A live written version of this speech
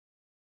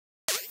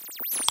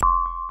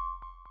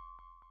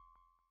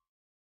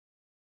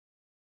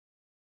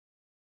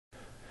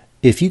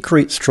If you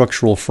create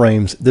structural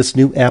frames, this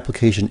new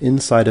application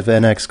inside of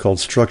NX called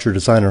Structure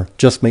Designer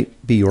just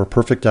might be your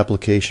perfect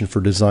application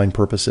for design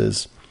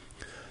purposes.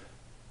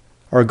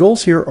 Our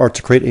goals here are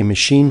to create a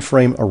machine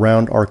frame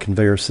around our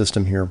conveyor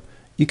system here.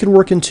 You can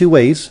work in two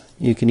ways.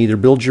 You can either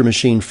build your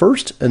machine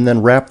first and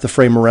then wrap the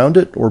frame around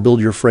it, or build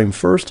your frame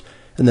first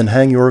and then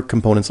hang your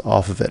components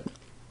off of it.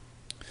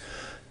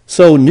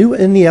 So new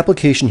in the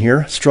application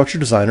here, Structure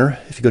Designer,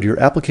 if you go to your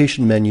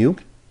application menu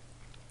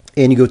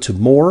and you go to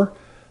More,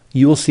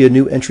 you will see a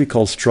new entry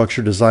called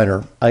Structure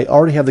Designer. I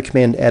already have the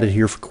command added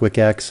here for quick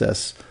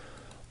access.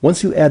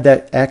 Once you add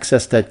that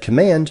access that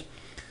command,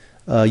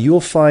 you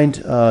will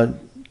find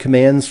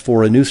commands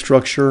for a new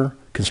structure,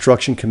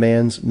 construction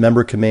commands,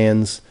 member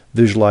commands,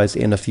 visualize,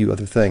 and a few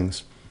other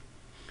things.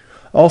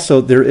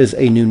 Also, there is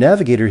a new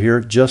navigator here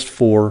just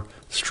for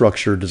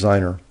Structure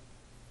Designer.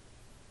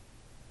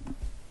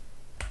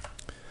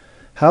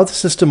 How the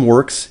system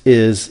works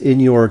is in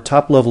your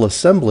top level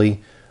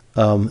assembly,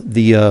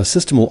 the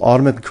system will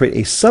automatically create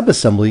a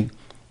subassembly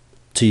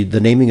to the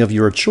naming of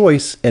your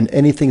choice, and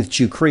anything that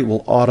you create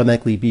will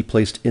automatically be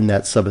placed in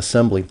that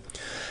subassembly.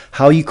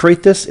 How you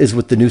create this is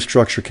with the new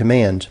structure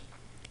command.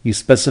 You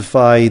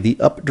specify the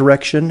up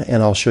direction,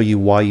 and I'll show you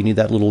why you need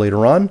that a little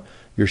later on,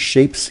 your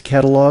shapes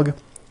catalog,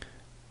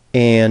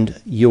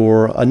 and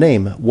your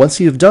name.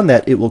 Once you've done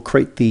that, it will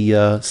create the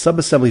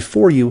subassembly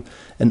for you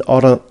and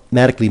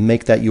automatically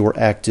make that your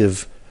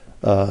active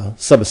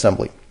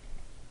subassembly.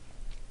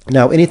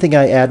 Now, anything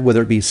I add,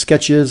 whether it be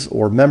sketches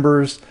or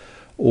members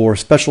or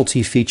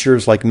specialty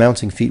features like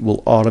mounting feet,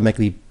 will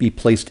automatically be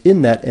placed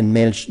in that and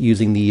managed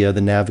using the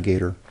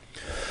navigator.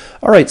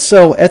 All right,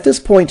 so at this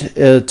point,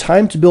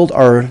 time to build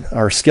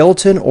our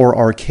skeleton or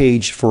our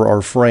cage for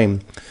our frame.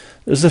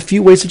 There's a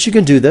few ways that you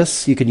can do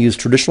this. You can use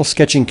traditional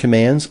sketching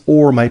commands,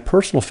 or my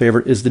personal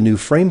favorite is the new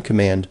frame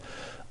command.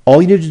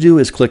 All you need to do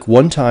is click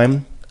one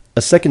time,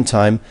 a second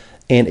time,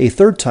 and a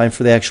third time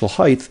for the actual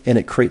height, and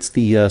it creates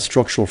the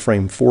structural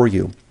frame for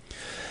you.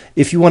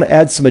 If you want to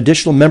add some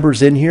additional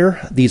members in here,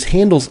 these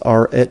handles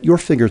are at your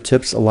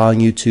fingertips, allowing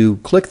you to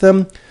click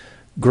them,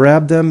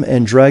 grab them,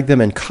 and drag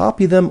them and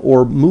copy them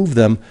or move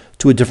them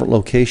to a different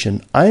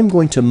location. I'm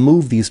going to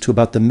move these to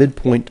about the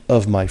midpoint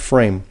of my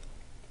frame.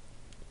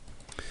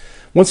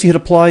 Once you hit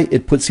apply,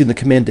 it puts you in the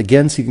command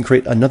again, so you can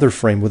create another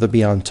frame, whether it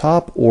be on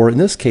top or, in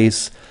this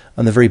case,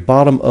 on the very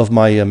bottom of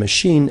my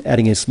machine,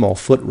 adding a small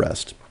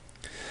footrest.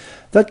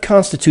 That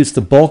constitutes the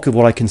bulk of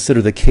what I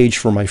consider the cage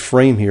for my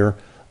frame here.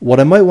 What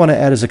I might want to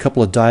add is a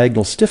couple of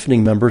diagonal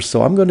stiffening members,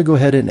 so I'm going to go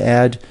ahead and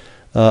add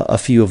a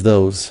few of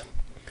those.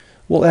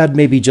 We'll add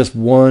maybe just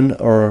one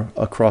or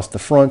across the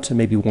front and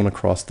maybe one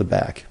across the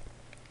back.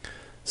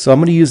 So I'm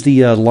going to use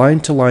the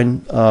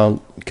line-to-line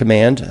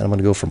command, and I'm going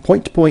to go from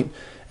point to point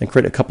and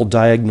create a couple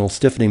diagonal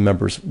stiffening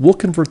members. We'll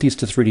convert these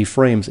to 3D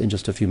frames in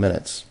just a few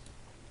minutes.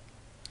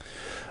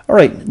 All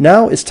right,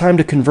 now it's time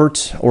to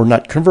convert, or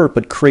not convert,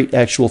 but create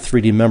actual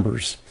 3D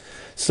members.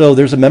 So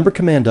there's a member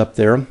command up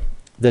there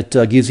that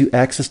gives you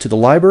access to the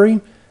library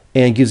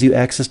and gives you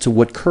access to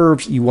what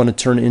curves you want to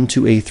turn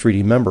into a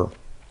 3D member.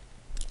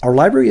 Our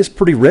library is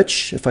pretty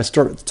rich. If I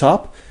start at the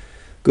top,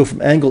 go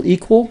from angle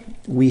equal,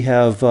 we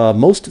have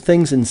most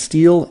things in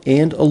steel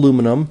and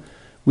aluminum.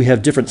 We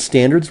have different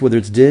standards, whether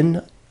it's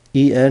DIN,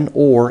 EN,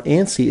 or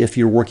ANSI if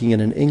you're working in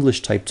an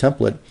English type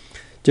template.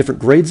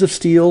 Different grades of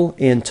steel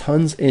and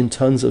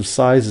tons of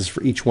sizes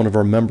for each one of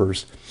our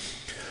members.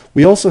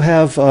 We also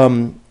have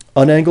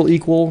unangle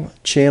equal,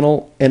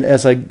 channel, and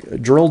as I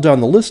drill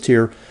down the list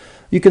here,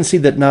 you can see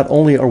that not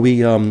only are we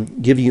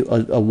giving you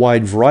a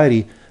wide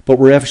variety, but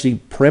we're actually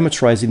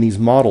parameterizing these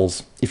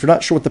models. If you're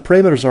not sure what the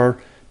parameters are,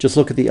 just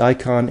look at the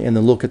icon and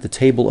then look at the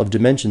table of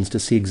dimensions to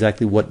see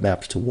exactly what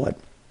maps to what.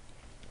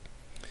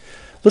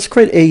 Let's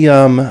create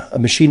a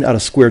machine out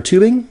of square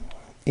tubing,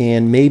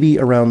 and maybe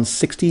around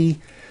 60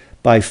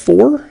 by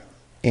 4,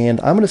 and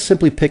I'm going to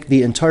simply pick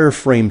the entire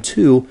frame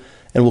 2,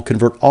 and we'll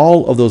convert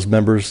all of those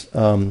members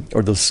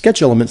or those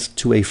sketch elements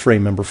to a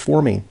frame member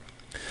for me.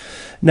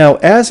 Now,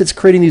 as it's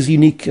creating these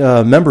unique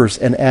members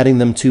and adding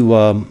them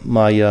to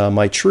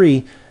my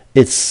tree,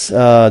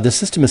 the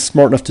system is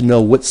smart enough to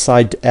know what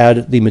side to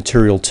add the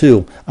material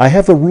to. I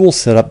have a rule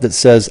set up that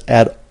says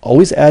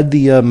always add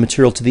the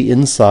material to the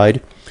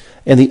inside,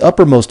 and the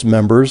uppermost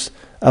members,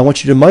 I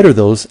want you to miter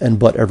those and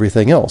butt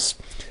everything else.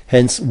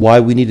 Hence why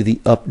we needed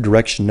the up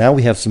direction. Now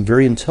we have some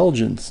very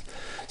intelligent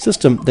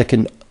system that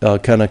can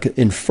kind of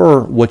infer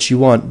what you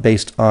want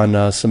based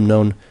on some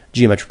known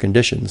geometric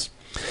conditions.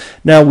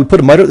 Now we put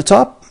a miter at the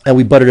top and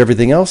we buttered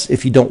everything else.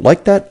 If you don't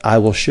like that, I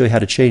will show you how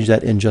to change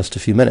that in just a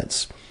few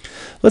minutes.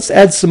 Let's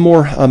add some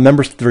more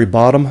members to the very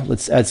bottom.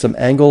 Let's add some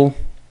angle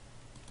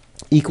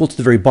equal to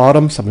the very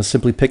bottom. So I'm going to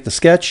simply pick the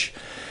sketch.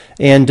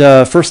 And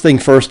first thing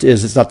first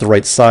is it's not the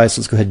right size,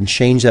 so let's go ahead and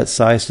change that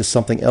size to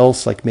something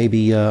else, like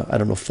maybe, I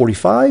don't know,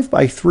 45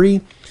 by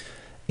 3.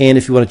 And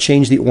if you want to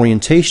change the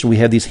orientation, we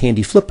have these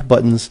handy flip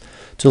buttons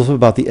to flip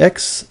about the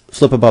X,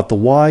 flip about the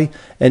Y,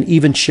 and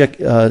even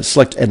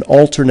select an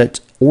alternate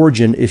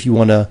origin if you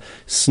want to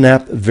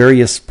snap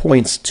various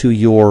points to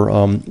your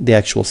the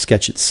actual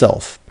sketch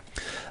itself.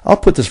 I'll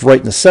put this right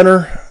in the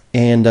center,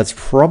 and that's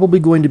probably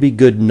going to be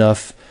good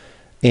enough,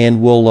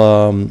 and we'll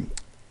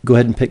go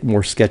ahead and pick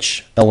more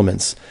sketch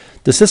elements.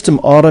 The system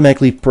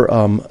automatically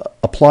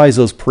applies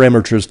those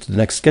parameters to the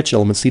next sketch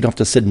element, so you don't have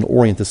to sit and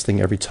orient this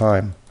thing every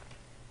time.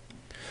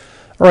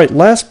 All right,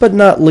 last but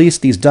not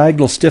least, these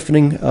diagonal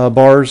stiffening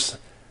bars.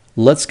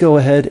 Let's go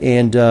ahead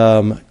and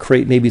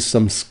create maybe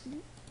some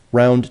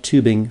round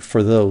tubing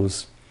for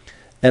those.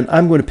 And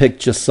I'm going to pick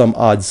just some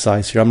odd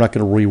size here. I'm not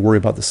going to really worry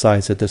about the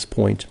size at this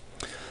point.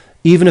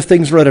 Even if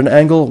things are at an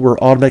angle, we're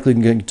automatically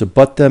going to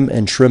butt them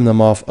and trim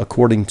them off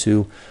according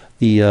to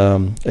the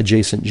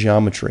adjacent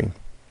geometry.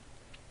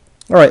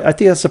 All right, I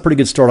think that's a pretty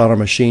good start on our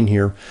machine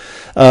here.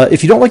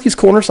 If you don't like these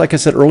corners, like I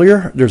said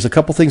earlier, there's a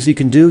couple things you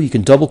can do. You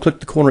can double-click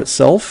the corner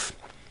itself,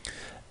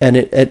 and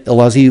it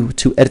allows you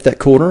to edit that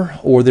corner,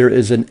 or there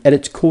is an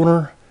edit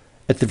corner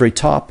at the very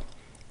top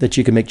that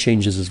you can make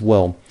changes as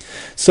well.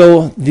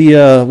 So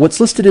what's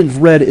listed in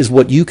red is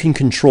what you can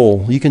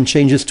control. You can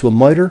change this to a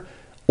miter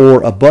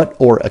or a butt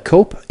or a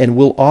cope, and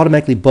we'll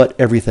automatically butt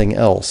everything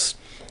else.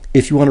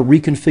 If you want to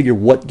reconfigure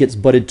what gets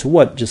butted to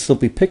what, just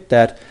simply pick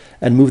that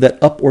and move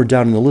that up or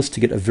down in the list to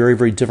get a very,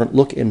 very different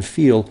look and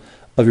feel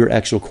of your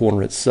actual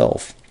corner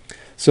itself.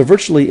 So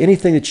virtually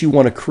anything that you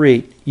want to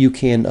create, you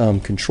can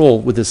control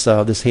with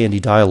this handy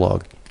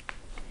dialog.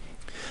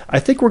 I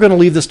think we're going to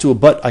leave this to a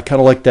butt. I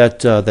kind of like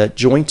that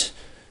joint,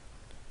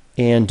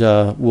 and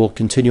we'll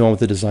continue on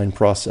with the design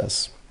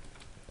process.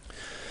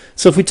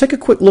 So if we take a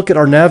quick look at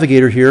our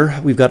navigator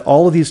here, we've got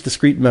all of these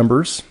discrete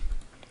members,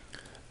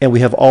 and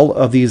we have all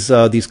of these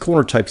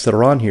corner types that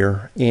are on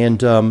here.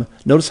 And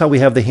notice how we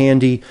have the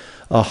handy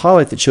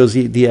highlight that shows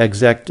the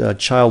exact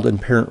child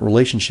and parent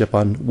relationship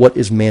on what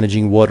is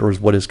managing what or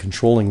what is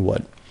controlling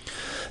what.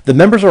 The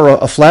members are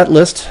a flat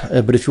list,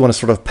 but if you want to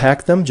sort of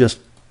pack them, just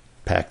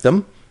pack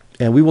them.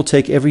 And we will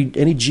take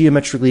any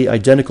geometrically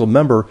identical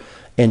member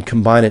and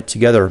combine it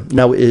together.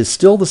 Now, it is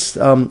still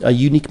a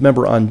unique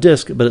member on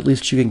disk, but at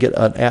least you can get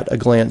an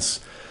at-a-glance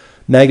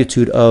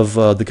magnitude of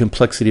the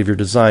complexity of your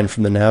design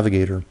from the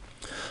navigator.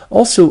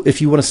 Also,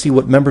 if you want to see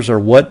what members are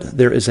what,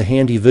 there is a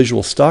handy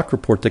visual stock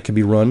report that can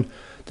be run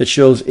that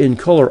shows in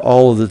color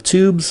all of the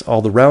tubes,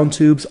 all the round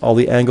tubes, all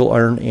the angle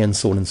iron, and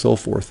so on and so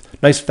forth.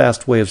 Nice,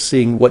 fast way of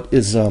seeing what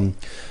is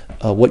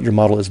what your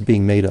model is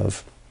being made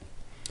of.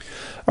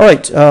 All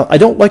right, I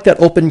don't like that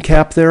open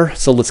cap there,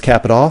 so let's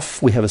cap it off.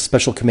 We have a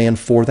special command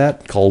for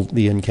that called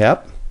the end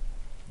cap.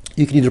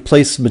 You can either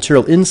place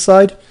material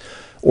inside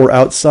or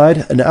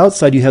outside. And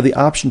outside you have the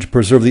option to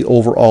preserve the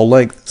overall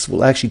length, so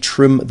we'll actually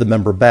trim the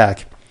member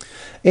back.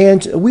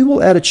 And we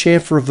will add a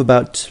chamfer of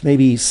about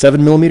maybe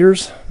 7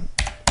 millimeters,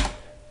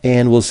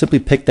 and we'll simply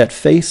pick that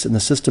face, and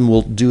the system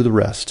will do the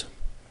rest.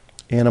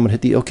 And I'm going to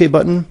hit the OK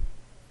button,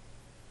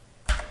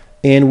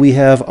 and we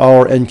have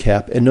our end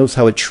cap. And notice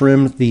how it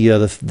trimmed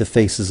the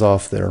faces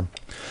off there. All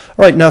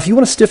right, now if you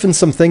want to stiffen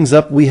some things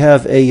up, we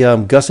have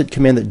a gusset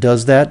command that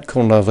does that,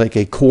 kind of like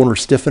a corner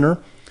stiffener.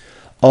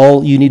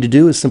 All you need to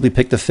do is simply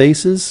pick the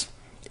faces,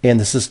 and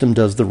the system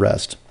does the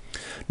rest.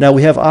 Now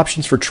we have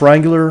options for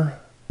triangular,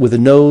 with a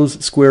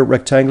nose, square,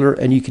 rectangular,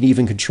 and you can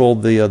even control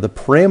the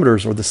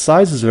parameters or the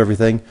sizes of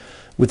everything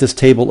with this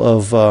table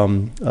of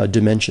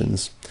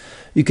dimensions.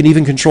 You can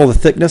even control the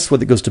thickness,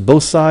 whether it goes to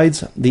both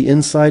sides, the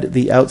inside,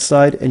 the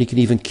outside, and you can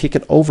even kick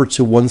it over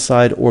to one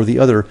side or the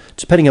other,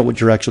 depending on what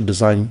your actual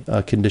design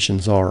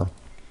conditions are.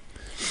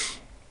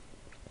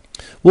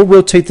 We'll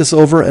rotate this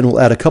over, and we'll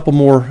add a couple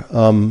more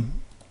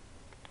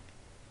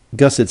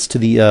gussets to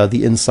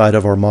the inside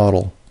of our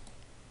model.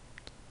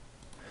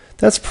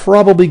 That's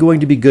probably going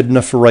to be good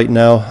enough for right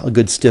now, a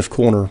good stiff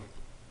corner.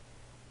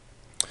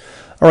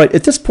 All right,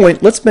 at this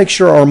point, let's make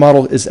sure our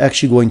model is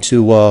actually going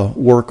to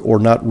work or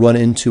not run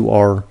into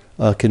our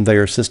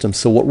conveyor system.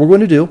 So what we're going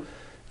to do,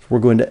 we're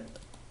going to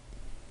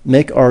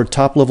make our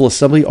top level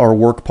assembly our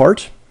work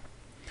part.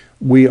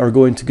 We are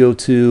going to go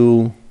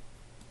to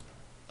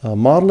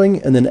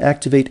modeling and then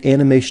activate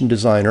animation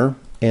designer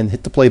and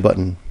hit the play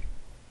button.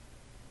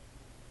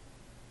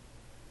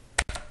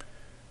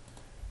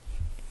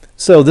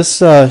 So this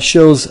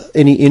shows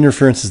any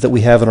interferences that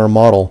we have in our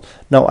model.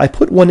 Now I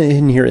put one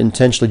in here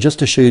intentionally just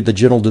to show you the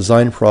general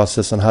design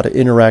process on how to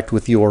interact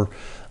with your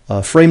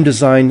frame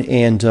design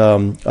and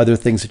other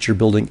things that you're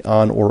building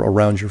on or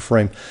around your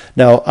frame.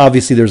 Now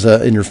obviously there's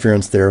an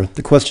interference there.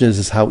 The question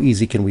is how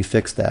easy can we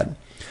fix that?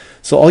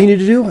 So all you need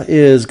to do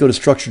is go to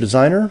Structure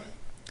Designer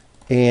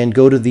and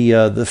go to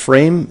the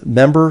frame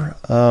member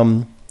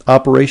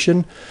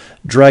operation,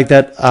 drag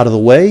that out of the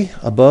way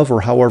above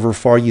or however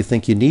far you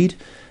think you need,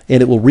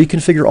 and it will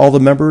reconfigure all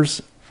the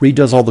members,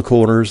 redoes all the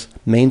corners,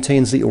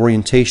 maintains the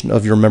orientation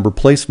of your member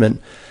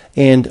placement,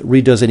 and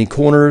redoes any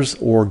corners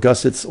or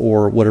gussets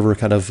or whatever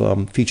kind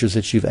of features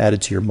that you've added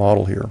to your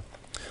model here.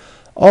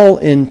 All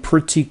in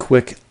pretty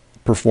quick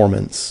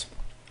performance.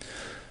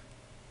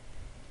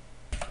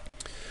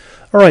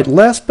 All right,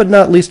 last but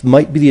not least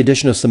might be the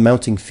addition of some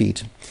mounting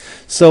feet.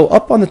 So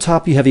up on the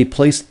top you have a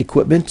place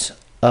equipment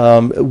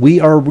We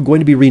are going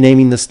to be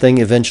renaming this thing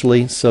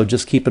eventually, so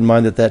just keep in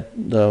mind that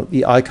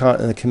the icon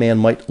and the command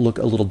might look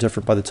a little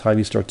different by the time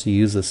you start to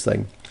use this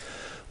thing.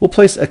 We'll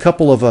place a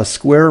couple of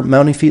square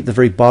mounting feet at the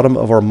very bottom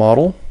of our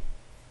model.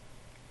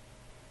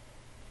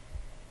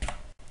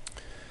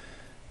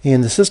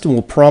 And the system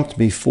will prompt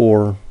me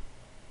for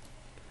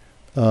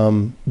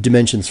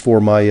dimensions for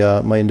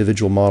my my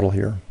individual model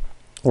here,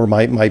 or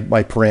my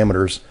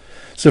parameters.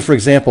 So for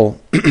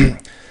example,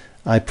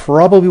 I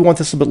probably want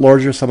this a bit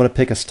larger, so I'm going to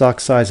pick a stock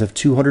size of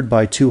 200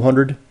 by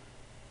 200,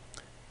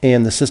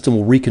 and the system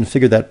will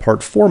reconfigure that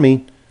part for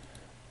me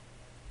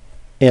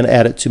and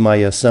add it to my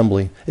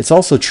assembly. It's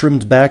also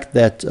trimmed back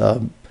that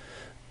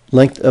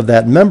length of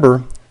that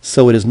member,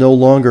 so it is no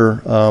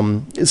longer,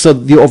 so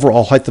the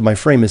overall height of my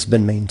frame has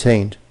been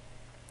maintained.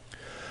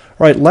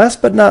 All right,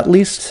 last but not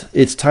least,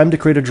 it's time to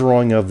create a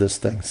drawing of this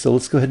thing. So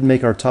let's go ahead and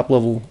make our top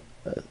level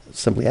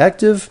assembly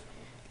active,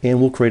 and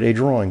we'll create a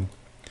drawing.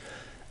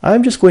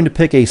 I'm just going to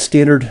pick a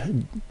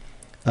standard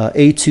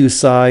A2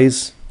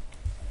 size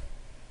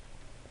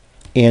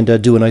and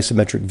do an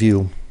isometric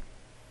view.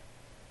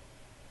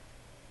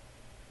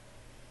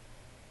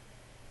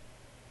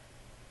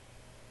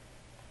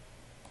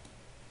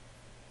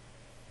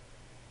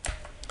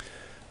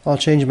 I'll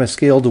change my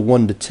scale to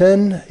 1 to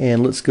 10,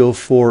 and let's go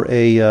for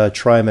a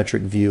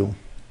trimetric view.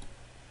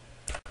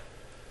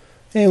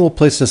 And we'll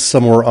place this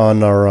somewhere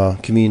on our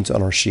convenient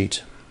on our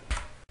sheet.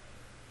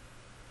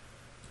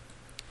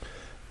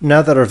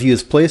 Now that our view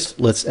is placed,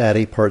 let's add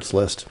a parts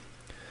list.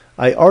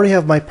 I already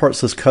have my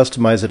parts list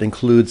customized. It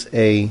includes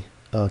a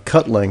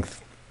cut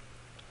length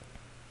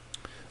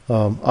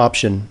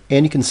option,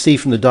 and you can see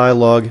from the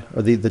dialog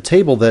or the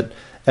table that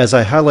as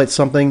I highlight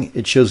something,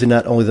 it shows you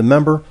not only the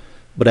member,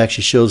 but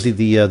actually shows you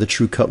the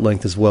true cut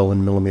length as well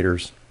in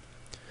millimeters.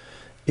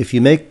 If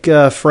you make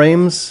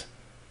frames,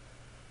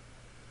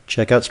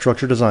 check out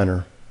Structure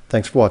Designer.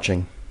 Thanks for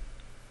watching.